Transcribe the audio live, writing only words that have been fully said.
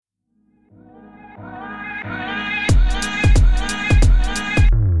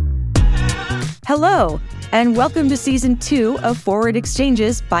Hello, and welcome to Season 2 of Forward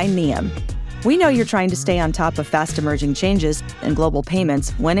Exchanges by Nium. We know you're trying to stay on top of fast-emerging changes in global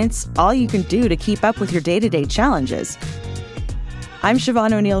payments when it's all you can do to keep up with your day-to-day challenges. I'm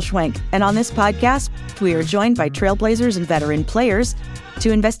Siobhan O'Neill Schwenk, and on this podcast, we are joined by trailblazers and veteran players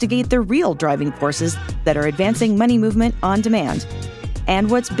to investigate the real driving forces that are advancing money movement on demand, and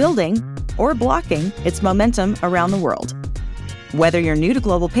what's building or blocking its momentum around the world. Whether you're new to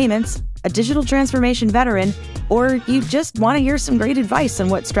global payments, a digital transformation veteran, or you just want to hear some great advice on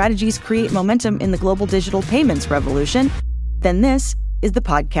what strategies create momentum in the global digital payments revolution, then this is the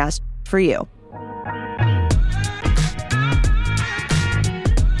podcast for you.